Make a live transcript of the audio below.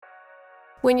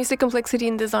When you say complexity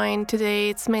in design today,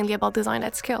 it's mainly about design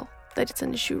at scale, that it's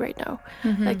an issue right now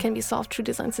that can be solved through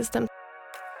design systems.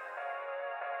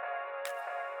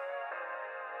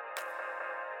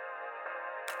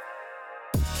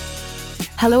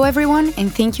 Hello everyone,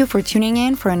 and thank you for tuning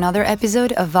in for another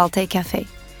episode of Valtech Café.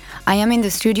 I am in the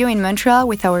studio in Montreal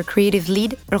with our creative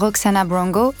lead, Roxana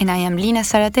Brongo, and I am Lina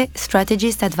Sarate,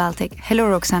 strategist at Valtech. Hello,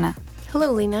 Roxana.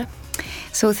 Hello, Lina.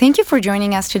 So thank you for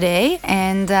joining us today,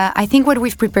 and I think what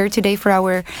we've prepared today for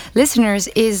our listeners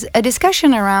is a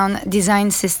discussion around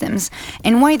design systems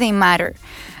and why they matter.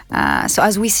 So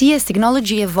as we see, as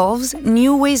technology evolves,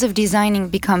 new ways of designing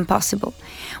become possible,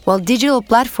 while digital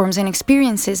platforms and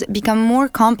experiences become more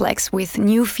complex with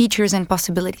new features and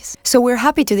possibilities. So we're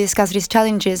happy to discuss these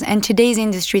challenges and today's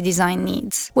industry design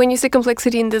needs. When you say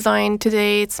complexity in design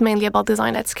today, it's mainly about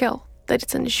design at scale, that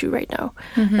it's an issue right now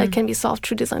that can be solved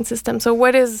through design systems. So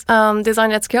what is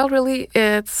design at scale really?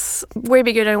 It's way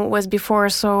bigger than it was before.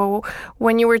 So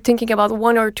when you were thinking about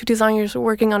one or two designers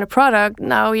working on a product,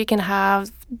 now you can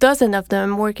have dozens of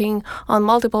them working on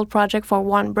multiple projects for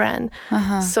one brand.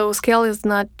 So scale is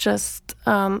not just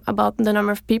about the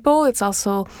number of people, it's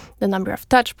also the number of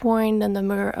touch points, the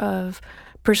number of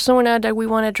persona that we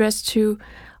want to address to.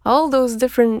 All those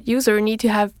different users need to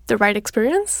have the right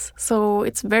experience. So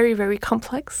it's very, very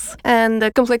complex. And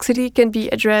the complexity can be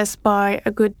addressed by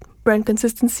a good brand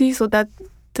consistency, so that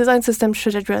design system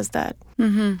should address that.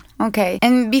 Okay.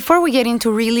 And before we get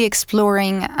into really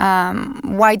exploring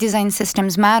why design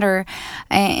systems matter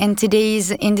and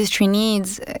today's industry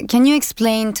needs, can you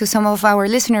explain to some of our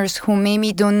listeners who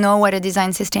maybe don't know what a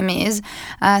design system is,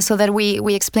 so that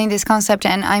we explain this concept?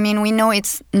 And I mean, we know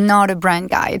it's not a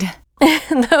brand guide.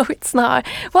 No, it's not.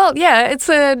 Well, yeah, it's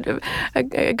a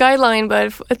guideline,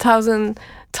 but 1,000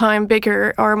 times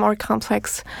bigger or more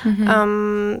complex.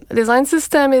 Design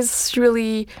system is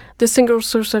really the single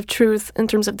source of truth in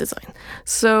terms of design.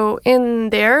 So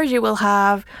in there, you will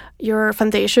have your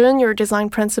foundation, your design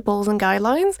principles and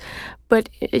guidelines, but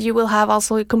you will have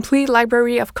also a complete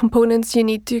library of components you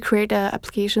need to create an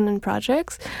application and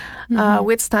projects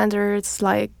with standards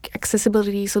like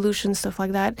accessibility solutions, stuff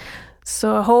like that.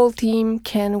 So a whole team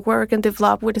can work and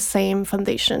develop with the same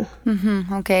foundation.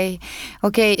 Okay.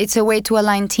 It's a way to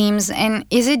align teams. And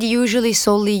is it usually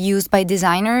solely used by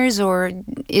designers, or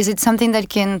is it something that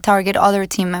can target other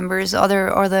team members,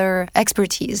 other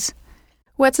expertise?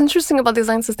 What's interesting about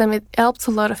design system, it helps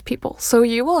a lot of people. So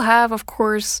you will have, of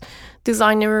course,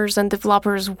 designers and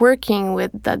developers working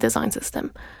with that design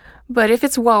system. But if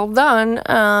it's well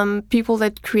done, people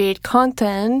that create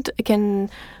content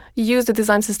can use the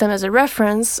design system as a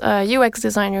reference. UX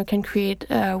designer can create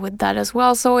with that as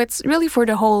well. So it's really for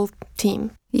the whole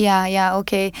team. Yeah,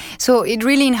 okay. So it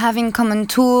really, in having common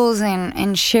tools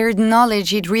and shared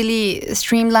knowledge, it really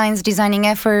streamlines designing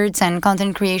efforts and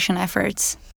content creation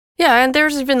efforts. Yeah, and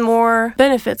there's even more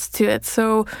benefits to it.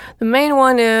 So the main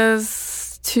one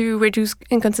is to reduce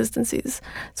inconsistencies.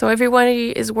 So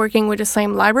everybody is working with the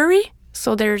same library.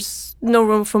 So there's no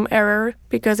room for error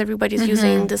because everybody's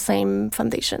using the same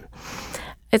foundation.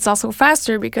 It's also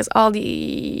faster because all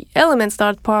the elements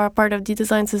that are part of the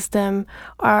design system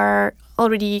are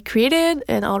already created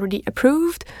and already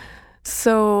approved.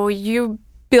 So you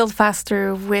build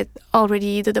faster with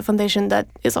already the foundation that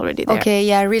is already there. Okay,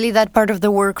 yeah, really that part of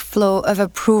the workflow of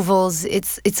approvals,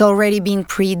 it's already been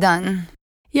pre-done.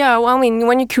 Yeah, well, I mean,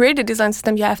 when you create a design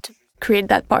system, you have to create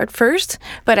that part first,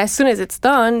 but as soon as it's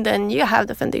done, then you have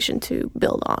the foundation to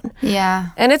build on. Yeah.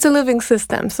 And it's a living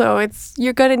system, so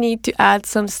you're gonna need to add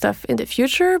some stuff in the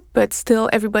future, but still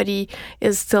everybody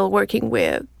is still working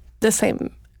with the same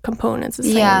components, the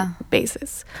same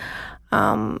basis.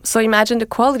 So imagine the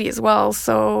quality as well.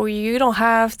 So you don't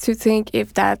have to think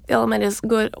if that element is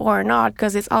good or not,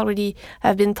 because it's already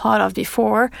have been thought of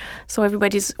before. So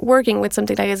everybody's working with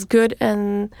something that is good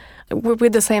and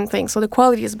with the same thing. So the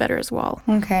quality is better as well.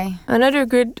 Okay. Another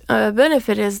good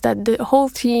benefit is that the whole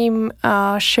team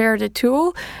share the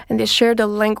tool and they share the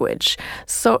language.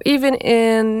 So even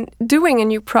in doing a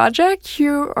new project,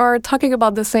 you are talking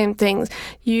about the same things.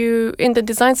 In the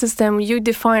design system, you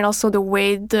define also the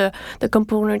way the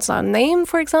components are named,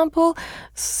 for example.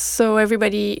 So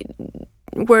everybody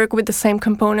work with the same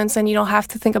components and you don't have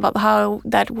to think about how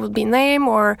that will be named,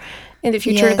 or in the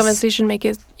future the conversation make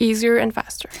it easier and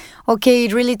faster. Okay,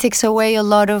 it really takes away a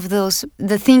lot of those.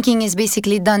 The thinking is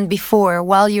basically done before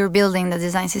while you're building the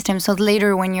design system. So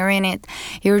later when you're in it,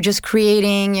 you're just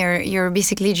creating, you're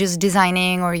basically just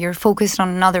designing, or you're focused on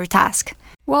another task.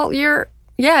 Well,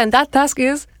 and that task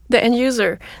is the end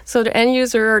user. So the end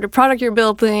user, or the product you're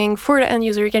building for the end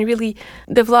user, you can really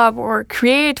develop or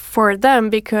create for them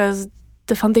because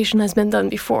the foundation has been done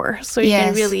before. So you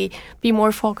can really be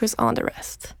more focused on the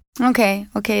rest. Okay,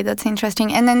 that's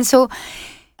interesting. And then so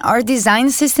are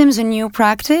design systems a new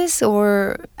practice,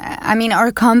 or, I mean,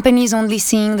 are companies only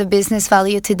seeing the business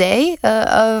value today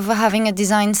of having a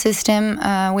design system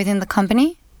within the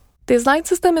company? Design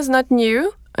system is not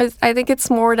new. I think it's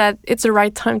more that it's the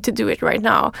right time to do it right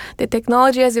now. The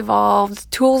technology has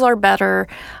evolved, tools are better,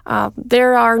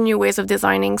 there are new ways of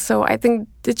designing. So I think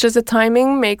it's just the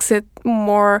timing makes it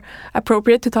more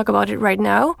appropriate to talk about it right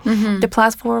now. The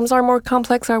platforms are more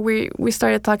complex. We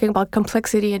started talking about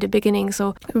complexity at the beginning.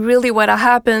 So really what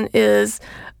happened is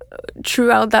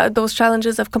throughout those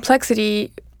challenges of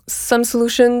complexity, some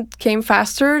solution came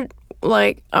faster.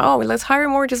 Like, let's hire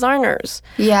more designers.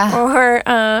 Yeah. Or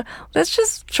let's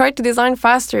just try to design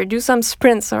faster, do some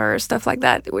sprints or stuff like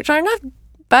that, which are not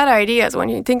bad ideas when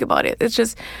you think about it. It's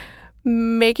just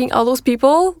making all those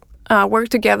people work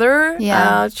together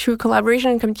through collaboration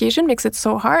and communication makes it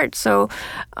so hard. So,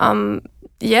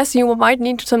 yes, you might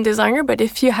need some designer, but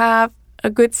if you have a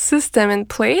good system in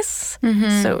place,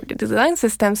 so the design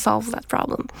system solves that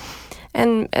problem.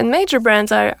 And major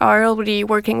brands are already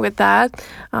working with that.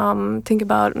 Think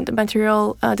about the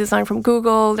material design from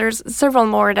Google. There's several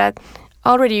more that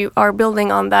already are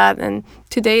building on that. And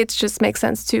today it just makes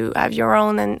sense to have your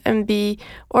own and be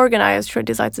organized through a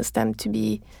design system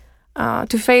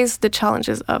to face the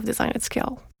challenges of design at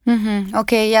scale.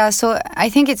 Okay, yeah. So I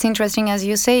think it's interesting, as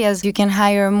you say, as you can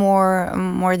hire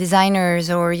more designers,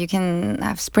 or you can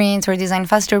have sprints or design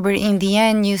faster, but in the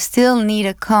end, you still need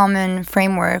a common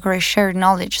framework or a shared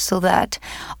knowledge so that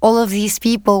all of these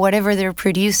people, whatever they're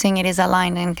producing, it is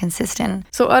aligned and consistent.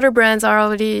 So other brands are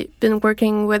already been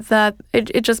working with that.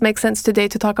 It just makes sense today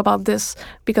to talk about this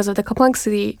because of the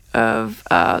complexity of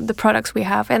the products we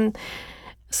have. And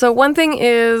so one thing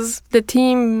is the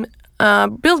team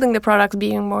building the products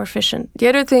being more efficient. The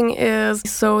other thing is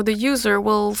so the user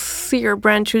will see your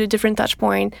brand through a different touch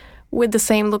point with the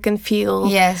same look and feel.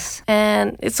 Yes.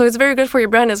 And it's very good for your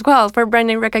brand as well, for brand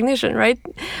name recognition, right?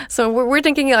 So we're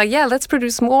thinking like, let's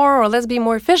produce more or let's be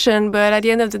more efficient. But at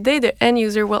the end of the day, the end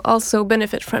user will also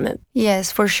benefit from it.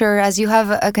 Yes, for sure. As you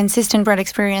have a consistent brand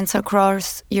experience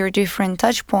across your different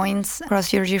touch points,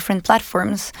 across your different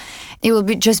platforms, it will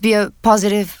just be a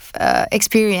positive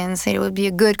experience. It will be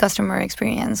a good customer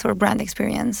experience or brand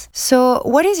experience. So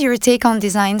what is your take on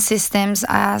design systems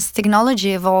as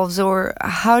technology evolves, or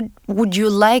how would you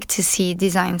like to see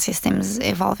design systems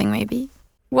evolving maybe?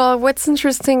 Well, what's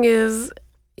interesting is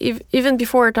even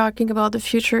before talking about the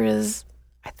future is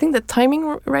I think the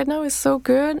timing right now is so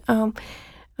good.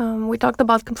 We talked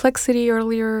about complexity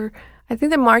earlier. I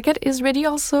think the market is ready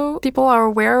also. People are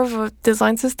aware of a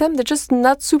design system. They're just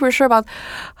not super sure about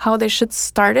how they should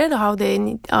start it, how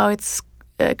it's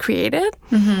created.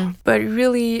 But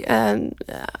really,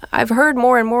 I've heard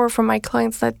more and more from my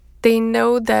clients that they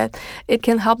know that it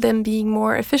can help them being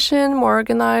more efficient, more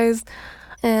organized.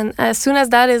 And as soon as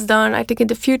that is done, I think in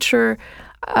the future,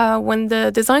 when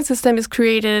the design system is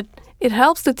created, it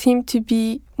helps the team to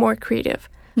be more creative.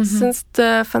 Since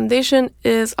the foundation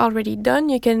is already done,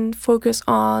 you can focus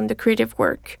on the creative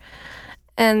work.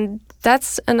 And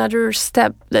that's another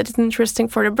step that is interesting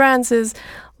for the brands is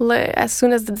as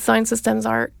soon as the design systems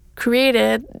are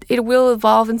created, it will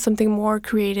evolve in something more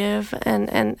creative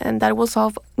and that will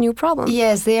solve new problems.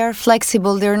 Yes, they are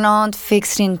flexible. They're not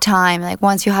fixed in time. Like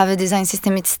once you have a design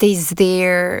system, it stays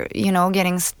there,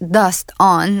 getting dust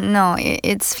on. No,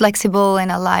 it's flexible and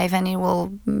alive, and it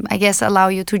will, I guess, allow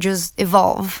you to just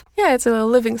evolve. Yeah, it's a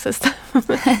living system.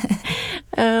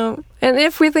 And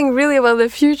if we think really about the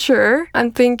future,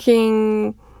 I'm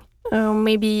thinking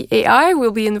maybe AI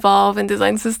will be involved in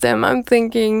design system. I'm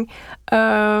thinking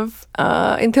of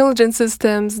intelligent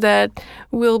systems that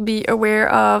will be aware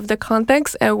of the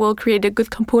context and will create a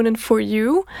good component for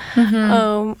you.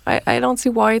 I don't see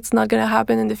why it's not going to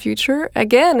happen in the future.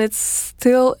 Again, it's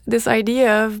still this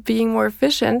idea of being more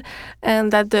efficient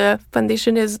and that the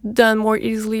foundation is done more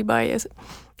easily by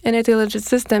an intelligent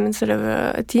system instead of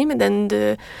a team, and then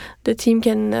the team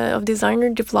can of designer,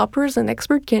 developers, and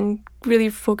expert can really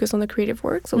focus on the creative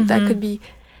work. So that could be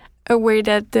a way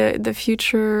that the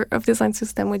future of design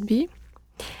system would be.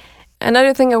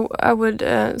 Another thing I would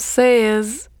say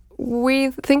is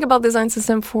we think about design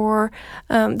system for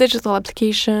digital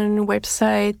application,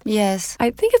 website. Yes. I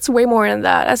think it's way more than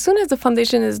that. As soon as the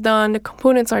foundation is done, the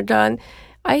components are done,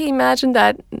 I imagine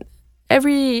that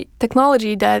every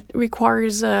technology that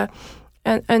requires a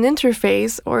an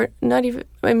interface, or not even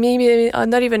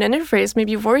not even an interface,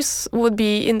 maybe voice would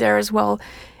be in there as well.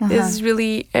 Is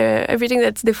really everything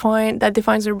that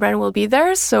defines your brand will be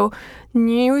there. So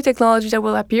new technology that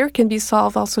will appear can be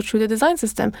solved also through the design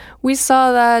system. We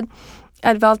saw that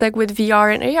at Valtech with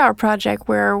VR and AR project,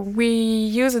 where we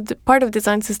use a part of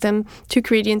design system to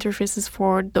create the interfaces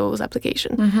for those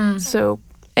applications. So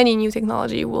any new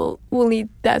technology will need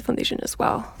that foundation as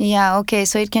well. Yeah, okay.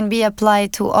 So it can be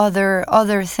applied to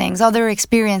other things, other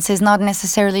experiences, not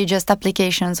necessarily just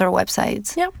applications or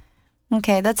websites. Yeah.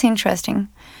 Okay, that's interesting.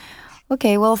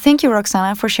 Okay, well, thank you,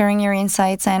 Roxana, for sharing your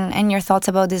insights and your thoughts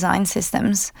about design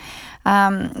systems.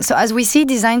 So as we see,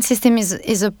 design system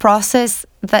is a process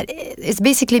that is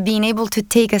basically being able to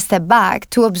take a step back,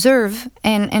 to observe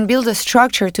and build a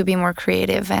structure to be more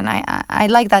creative. And I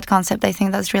like that concept. I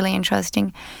think that's really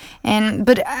interesting.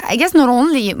 But I guess not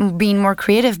only being more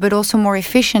creative, but also more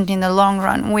efficient in the long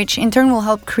run, which in turn will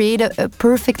help create a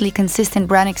perfectly consistent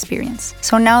brand experience.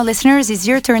 So now, listeners, it's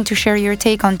your turn to share your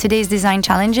take on today's design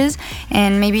challenges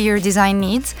and maybe your design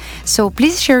needs. So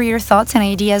please share your thoughts and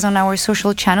ideas on our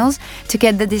social channels to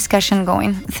get the discussion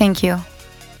going. Thank you.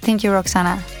 Thank you,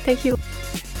 Roxana. Thank you.